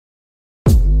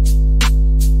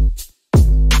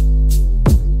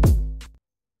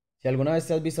Si alguna vez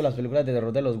te has visto las películas de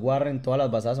terror de los Warren, todas las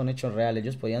basadas son hechos reales.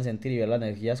 Ellos podían sentir y ver las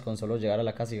energías con solo llegar a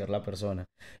la casa y ver la persona.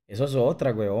 Eso es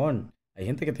otra, huevón. Hay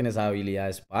gente que tiene esas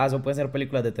habilidades. Paso, pueden ser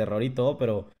películas de terror y todo,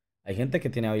 pero hay gente que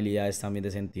tiene habilidades también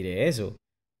de sentir eso.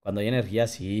 Cuando hay energía,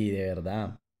 sí, de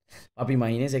verdad. Papi,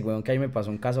 imagínense, weón, que ahí me pasó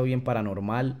un caso bien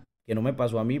paranormal, que no me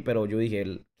pasó a mí, pero yo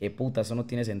dije, qué puta, eso no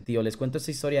tiene sentido. Les cuento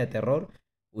esta historia de terror.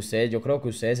 Ustedes, yo creo que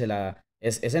ustedes se la...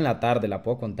 Es en la tarde, la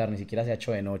puedo contar, ni siquiera se ha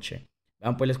hecho de noche.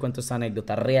 Vean, pues les cuento esta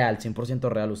anécdota real, 100%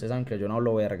 real. Ustedes saben que yo no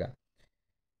hablo verga.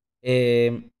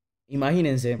 Eh,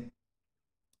 Imagínense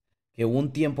que hubo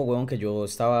un tiempo, weón, que yo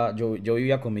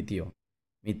vivía con mi tío.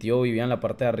 Mi tío vivía en la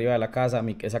parte de arriba de la casa,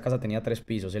 esa casa tenía 3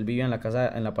 pisos. Él vivía en la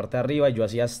casa, en la parte de arriba y yo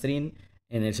hacía stream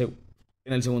en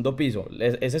en el segundo piso.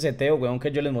 Ese seteo, weón,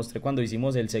 que yo les mostré cuando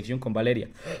hicimos el section con Valeria.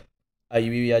 Ahí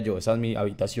vivía yo, esa es mi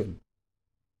habitación.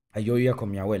 Ahí yo vivía con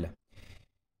mi abuela.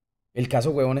 El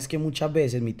caso, weón, es que muchas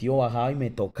veces mi tío bajaba y me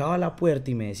tocaba la puerta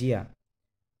y me decía,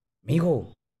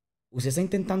 mijo, usted está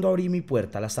intentando abrir mi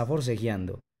puerta, la está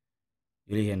forcejeando.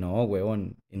 Yo le dije, no,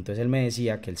 huevón. Entonces él me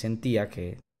decía que él sentía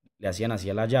que le hacían así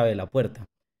a la llave de la puerta.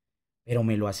 Pero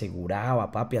me lo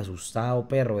aseguraba, papi, asustado,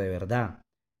 perro, de verdad.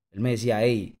 Él me decía,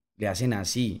 hey, le hacen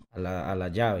así a a la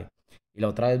llave. Y la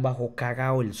otra vez bajó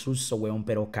cagado el susto, huevón,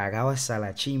 pero cagado hasta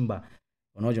la chimba.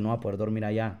 Yo no voy a poder dormir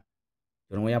allá.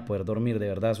 Yo no voy a poder dormir, de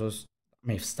verdad.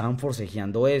 Me están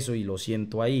forcejeando eso y lo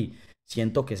siento ahí.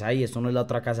 Siento que es ahí, esto no es la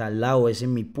otra casa al lado, es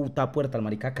en mi puta puerta, el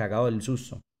marica cagado del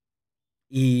susto.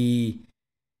 Y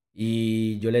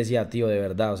y yo le decía, tío, de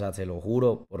verdad, o sea, se lo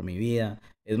juro por mi vida.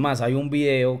 Es más, hay un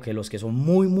video que los que son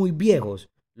muy, muy viejos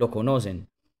lo conocen,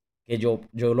 que yo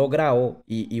lo grabo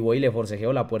y voy y le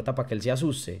forcejeo la puerta para que él se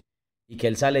asuste. Y que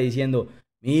él sale diciendo,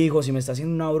 mi hijo, si me está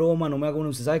haciendo una broma, no me haga una,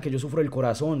 usted sabe que yo sufro el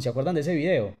corazón. ¿Se acuerdan de ese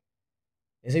video?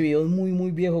 Ese video es muy,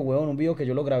 muy viejo, weón, un video que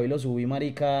yo lo grabé y lo subí,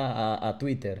 marica, a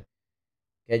Twitter.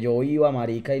 Que yo iba,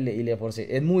 marica, y le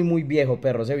forcé. Es muy, muy viejo,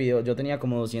 perro, ese video. Yo tenía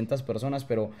como 200 personas,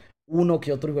 pero uno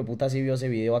que otro hijo de puta sí vio ese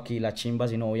video aquí, la chimba,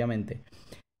 si no, obviamente.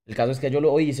 El caso es que yo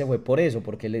lo hice fue por eso,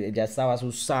 porque ya estaba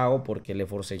asustado, porque le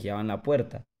forcejeaban la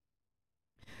puerta.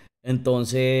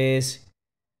 Entonces,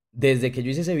 desde que yo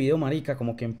hice ese video, marica,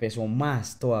 como que empezó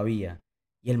más todavía.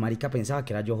 Y el marica pensaba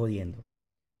que era yo jodiendo,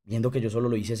 viendo que yo solo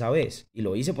lo hice esa vez. Y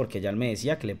lo hice porque ya él me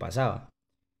decía que le pasaba.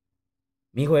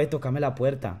 Mi hijo, tocame la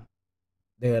puerta.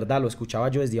 De verdad, lo escuchaba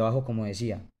yo desde abajo como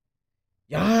decía.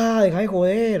 Ya, deja de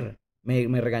joder.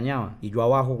 Me regañaba. Y yo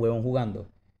abajo, huevón, jugando.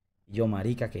 Y yo,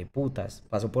 marica, qué putas.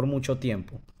 Pasó por mucho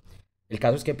tiempo. El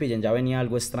caso es que pillen, ya venía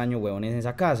algo extraño, huevón, en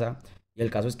esa casa. Y el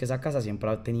caso es que esa casa siempre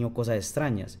ha tenido cosas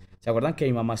extrañas. ¿Se acuerdan que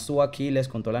mi mamá estuvo aquí y les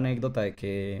contó la anécdota de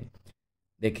que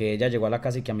ella llegó a la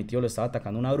casa y que a mi tío lo estaba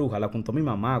atacando una bruja? La contó mi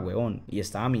mamá, huevón. Y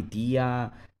estaba mi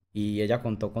tía y ella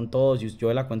contó con todos. Y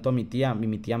yo la cuento a mi tía.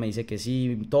 Mi tía me dice que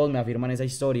sí. Todos me afirman esa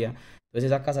historia.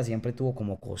 Entonces esa casa siempre tuvo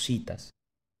como cositas.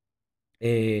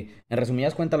 En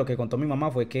resumidas cuentas, lo que contó mi mamá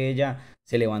fue que ella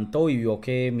se levantó y vio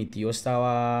que mi tío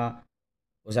estaba,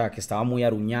 o sea, que estaba muy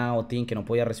aruñado, tin, que no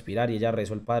podía respirar, y ella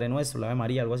rezó el Padre Nuestro, la Ave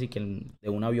María, algo así, que de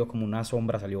una vio como una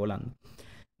sombra salió volando.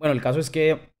 Bueno, el caso es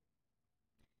que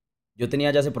yo tenía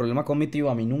ya ese problema con mi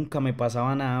tío, a mí nunca me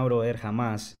pasaba nada, brother,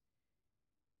 jamás.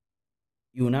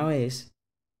 Y una vez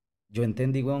yo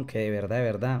entendí, weón, que de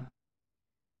verdad,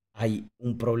 hay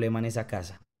un problema en esa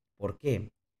casa. ¿Por qué?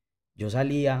 Yo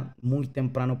salía muy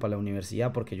temprano para la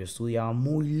universidad porque yo estudiaba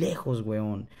muy lejos,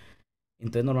 weón.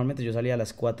 Entonces normalmente yo salía a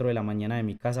las 4 de la mañana de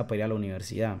mi casa para ir a la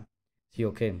universidad. ¿Sí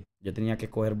o qué? Yo tenía que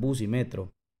coger bus y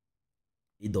metro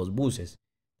y 2 buses.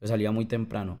 Entonces salía muy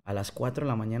temprano. A las 4 de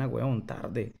la mañana, weón,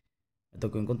 tarde. Me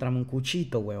tocó encontrarme un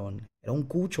cuchito, weón. Era un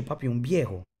cucho, papi, un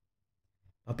viejo.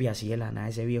 Papi, así de la nada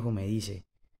ese viejo me dice,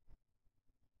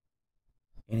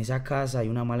 en esa casa hay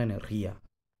una mala energía.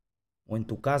 O en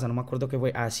tu casa, no me acuerdo qué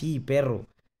fue. Así, perro.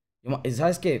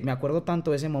 ¿Sabes qué? Me acuerdo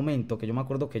tanto de ese momento que yo me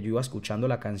acuerdo que yo iba escuchando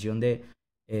la canción de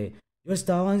yo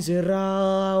estaba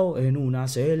encerrado en una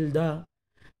celda.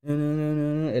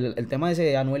 El tema ese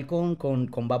de Anuel con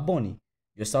Bad Bunny.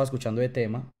 Yo estaba escuchando ese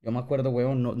tema. Yo me acuerdo,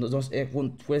 weón.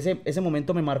 Fue ese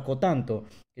momento me marcó tanto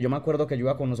que yo me acuerdo que yo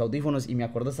iba con los audífonos y me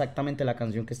acuerdo exactamente la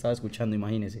canción que estaba escuchando,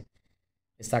 imagínese.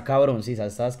 Está cabrón, sí,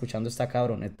 estaba escuchando está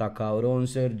cabrón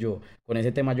ser yo. Con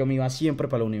ese tema yo me iba siempre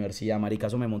para la universidad, marica,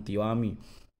 eso me motivaba a mí.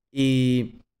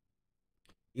 Y,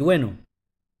 y bueno,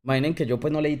 imaginen que yo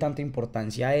pues no le di tanta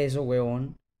importancia a eso,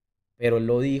 weón, pero él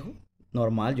lo dijo,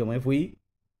 normal, yo me fui.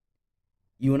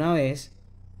 Y una vez,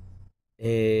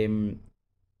 em,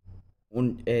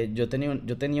 yo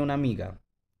tenía una amiga,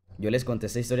 yo les conté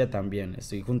esta historia también,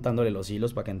 estoy juntándole los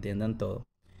hilos para que entiendan todo.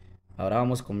 Ahora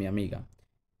vamos con mi amiga.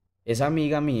 Esa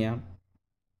amiga mía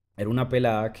era una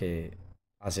pelada que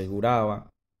aseguraba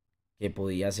que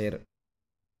podía ser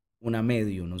una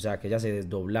medium, o sea, que ella se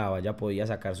desdoblaba, ella podía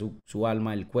sacar su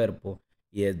alma del cuerpo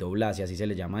y desdoblarse, así se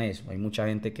le llama eso. Hay mucha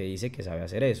gente que dice que sabe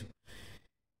hacer eso.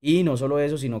 Y no solo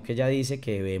eso, sino que ella dice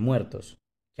que ve muertos,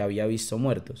 que había visto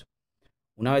muertos.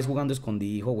 Una vez jugando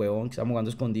escondido, huevón, que estábamos jugando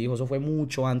escondido, eso fue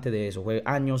mucho antes de eso, fue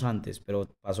años antes, pero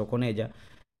pasó con ella.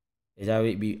 Ella ha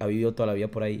vivido toda la vida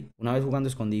por ahí. Una vez jugando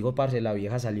escondido, parce, la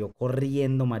vieja salió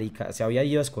corriendo, marica. Se había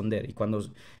ido a esconder.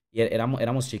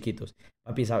 Éramos chiquitos.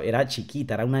 Papi, era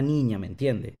chiquita, era una niña, ¿me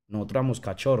entiende? Nosotros éramos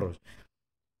cachorros.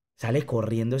 Sale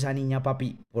corriendo esa niña,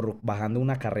 papi, bajando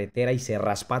una carretera y se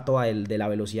raspa toda de la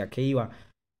velocidad que iba.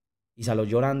 Y salió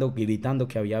llorando, gritando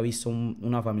que había visto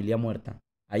una familia muerta.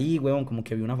 Ahí, huevón, como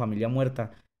que vi una familia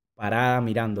muerta parada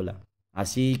mirándola.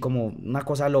 Así como una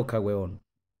cosa loca, huevón.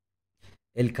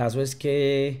 El caso es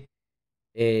que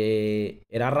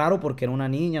era raro porque era una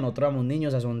niña, nosotros éramos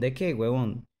niños, ¿a son de qué,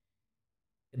 huevón?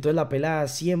 Entonces la pelada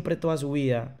siempre toda su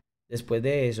vida, después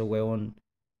de eso, huevón,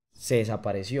 se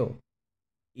desapareció.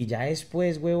 Y ya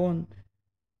después, huevón,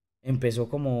 empezó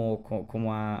como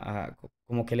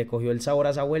que le cogió el sabor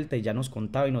a esa vuelta y ya nos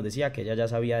contaba y nos decía que ella ya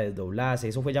sabía desdoblarse.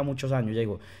 Eso fue ya muchos años. Ya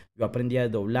digo, yo aprendí a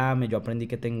desdoblarme, yo aprendí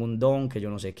que tengo un don, que yo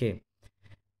no sé qué.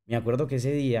 Me acuerdo que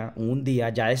ese día, un día,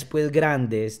 ya después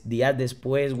grandes, días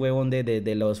después, huevón,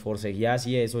 de los forcejeadas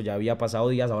y eso, ya había pasado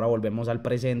días, ahora volvemos al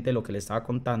presente, lo que le estaba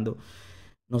contando.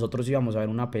 Nosotros íbamos a ver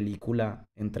una película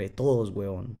entre todos,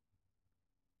 huevón.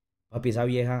 Papi, esa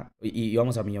vieja, y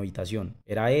íbamos a mi habitación.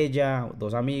 Era ella,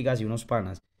 dos amigas y unos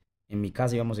panas. En mi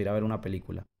casa íbamos a ir a ver una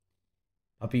película.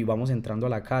 Papi, vamos entrando a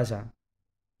la casa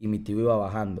y mi tío iba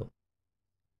bajando.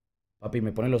 Papi,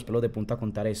 me pone los pelos de punta a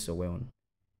contar esto, weón.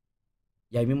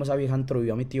 Y ahí mismo esa vieja entró y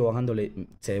vio a mi tío bajándole,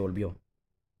 se devolvió.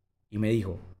 Y me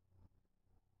dijo,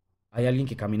 hay alguien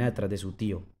que camina detrás de su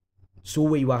tío.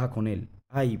 Sube y baja con él.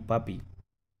 Ay, papi.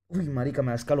 Uy, marica,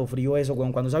 me da escalofrío eso,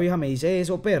 weón. Cuando esa vieja me dice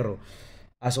eso, perro.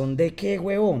 ¿A son de qué,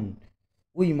 huevón?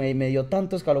 Uy, me dio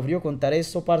tanto escalofrío contar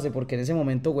esto, parce, porque en ese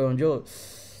momento, huevón, yo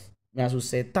me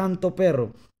asusté tanto,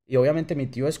 perro. Y obviamente mi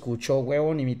tío escuchó,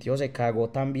 huevón, y mi tío se cagó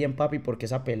también, papi, porque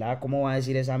esa pelada, ¿cómo va a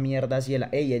decir esa mierda así?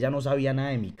 Ey, ella no sabía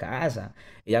nada de mi casa.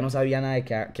 Ella no sabía nada de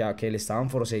que le estaban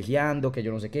forcejeando, que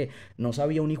yo no sé qué. No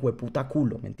sabía un hijo de puta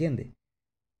culo, ¿me entiende?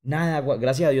 Nada,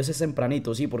 gracias a Dios es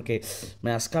tempranito, sí, porque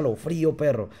me da escalofrío,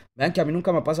 perro. Vean que a mí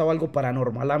nunca me ha pasado algo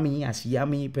paranormal a mí, así a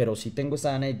mí, pero sí tengo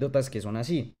estas anécdotas que son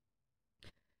así.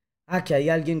 Ah, que hay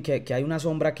alguien que hay una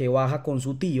sombra que baja con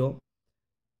su tío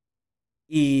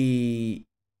y...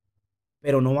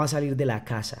 pero no va a salir de la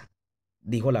casa,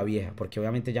 dijo la vieja, porque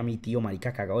obviamente ya mi tío,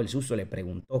 marica, cagado del susto, le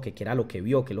preguntó que qué era lo que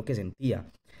vio, qué es lo que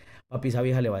sentía. Papi, esa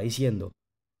vieja le va diciendo,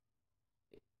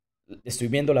 estoy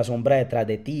viendo la sombra detrás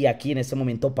de ti, aquí en este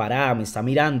momento parada, me está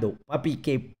mirando. Papi,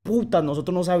 qué puta,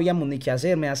 nosotros no sabíamos ni qué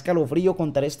hacer, me da escalofrío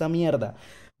contar esta mierda.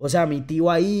 O sea, mi tío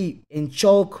ahí en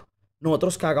shock,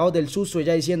 nosotros cagados del susto,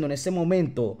 ella diciendo, en este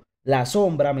momento la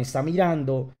sombra me está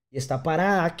mirando y está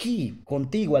parada aquí,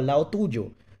 contigo, al lado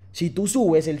tuyo. Si tú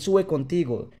subes, él sube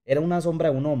contigo. Era una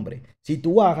sombra de un hombre. Si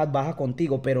tú bajas, baja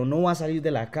contigo, pero no va a salir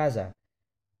de la casa.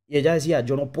 Y ella decía,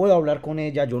 yo no puedo hablar con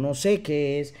ella, yo no sé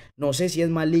qué es, no sé si es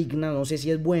maligna, no sé si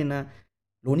es buena.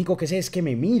 Lo único que sé es que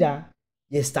me mira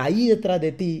y está ahí detrás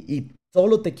de ti y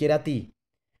solo te quiere a ti.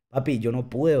 Papi, yo no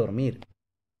pude dormir.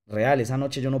 Real, esa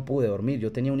noche yo no pude dormir.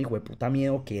 Yo tenía un hijo de puta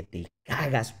miedo que te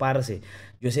cagas, parce.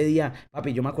 Yo ese día,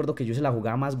 papi, yo me acuerdo que yo se la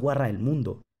jugaba más guarra del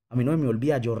mundo. A mí no me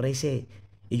olvida, yo recé.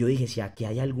 Y yo dije, si aquí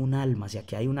hay algún alma, si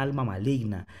aquí hay un alma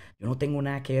maligna, yo no tengo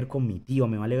nada que ver con mi tío,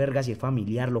 me vale verga si es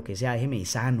familiar, lo que sea, déjeme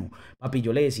sano. Papi,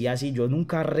 yo le decía así, yo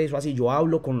nunca rezo así, yo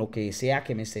hablo con lo que sea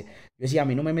que me esté. Yo decía, a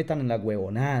mí no me metan en la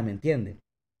huevonada, ¿me entiende?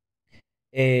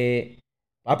 Eh,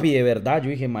 papi, de verdad, yo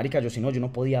dije, marica, yo si no, yo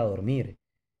no podía dormir.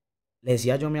 Le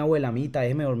decía yo a mi abuela, mita,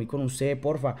 déjeme dormir con usted,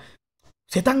 porfa.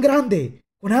 Sé tan grande,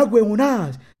 con esas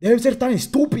huevonadas, debe ser tan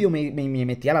estúpido. Me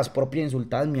metía las propias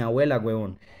insultadas mi abuela,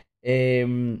 huevón.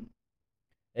 Eh,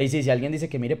 sí, si alguien dice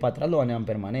que mire para atrás, lo banean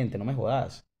permanente, no me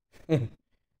jodas.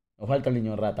 No falta el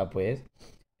niño rata, pues.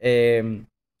 Eh,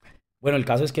 bueno, el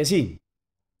caso es que sí.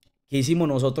 ¿Qué hicimos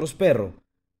nosotros, perro?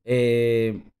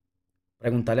 Eh,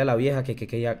 preguntarle a la vieja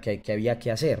que había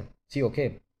que hacer. ¿Sí o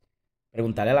qué?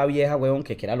 Preguntarle a la vieja, huevón,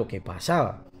 que qué era lo que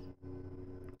pasaba.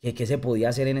 Que qué se podía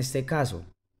hacer en este caso.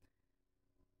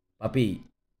 Papi,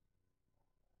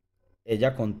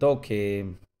 ella contó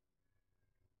que...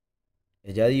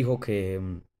 Ella dijo que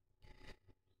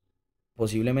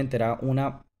posiblemente era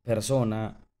una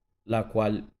persona la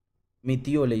cual mi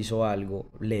tío le hizo algo,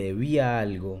 le debía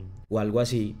algo o algo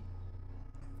así,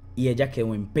 y ella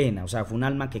quedó en pena, o sea, fue un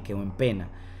alma que quedó en pena.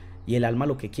 Y el alma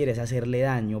lo que quiere es hacerle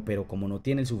daño, pero como no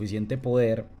tiene el suficiente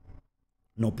poder,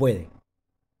 no puede.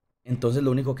 Entonces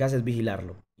lo único que hace es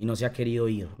vigilarlo y no se ha querido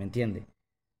ir, ¿me entiende?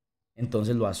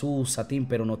 Entonces lo asusta, Tim,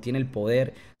 pero no tiene el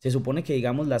poder. Se supone que,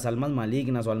 digamos, las almas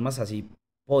malignas o almas así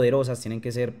poderosas tienen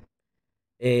que ser...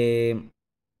 eh,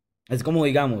 es como,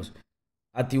 digamos,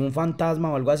 a ti un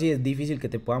fantasma o algo así es difícil que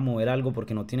te pueda mover algo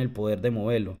porque no tiene el poder de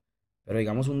moverlo. Pero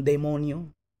digamos un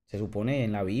demonio, se supone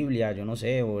en la Biblia, yo no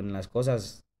sé, o en las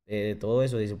cosas, todo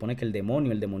eso, se supone que el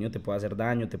demonio te puede hacer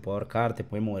daño, te puede ahorcar, te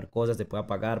puede mover cosas, te puede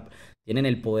apagar. Tienen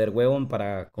el poder, huevón,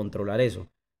 para controlar eso.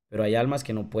 Pero hay almas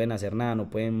que no pueden hacer nada, no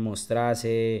pueden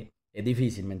mostrarse. Es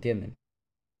difícil, ¿me entienden?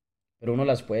 Pero uno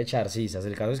las puede echar cisas.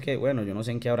 El caso es que, bueno, yo no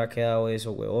sé en qué habrá quedado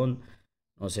eso, huevón.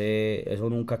 No sé, eso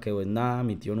nunca quedó en nada, a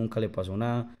mi tío nunca le pasó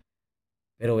nada.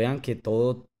 Pero vean que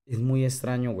todo es muy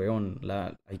extraño, weón.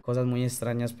 Hay cosas muy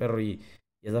extrañas, perro, y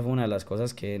esa fue una de las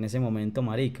cosas que en ese momento,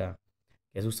 marica,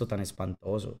 qué susto tan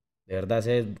espantoso. De verdad,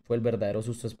 ese fue el verdadero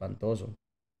susto espantoso.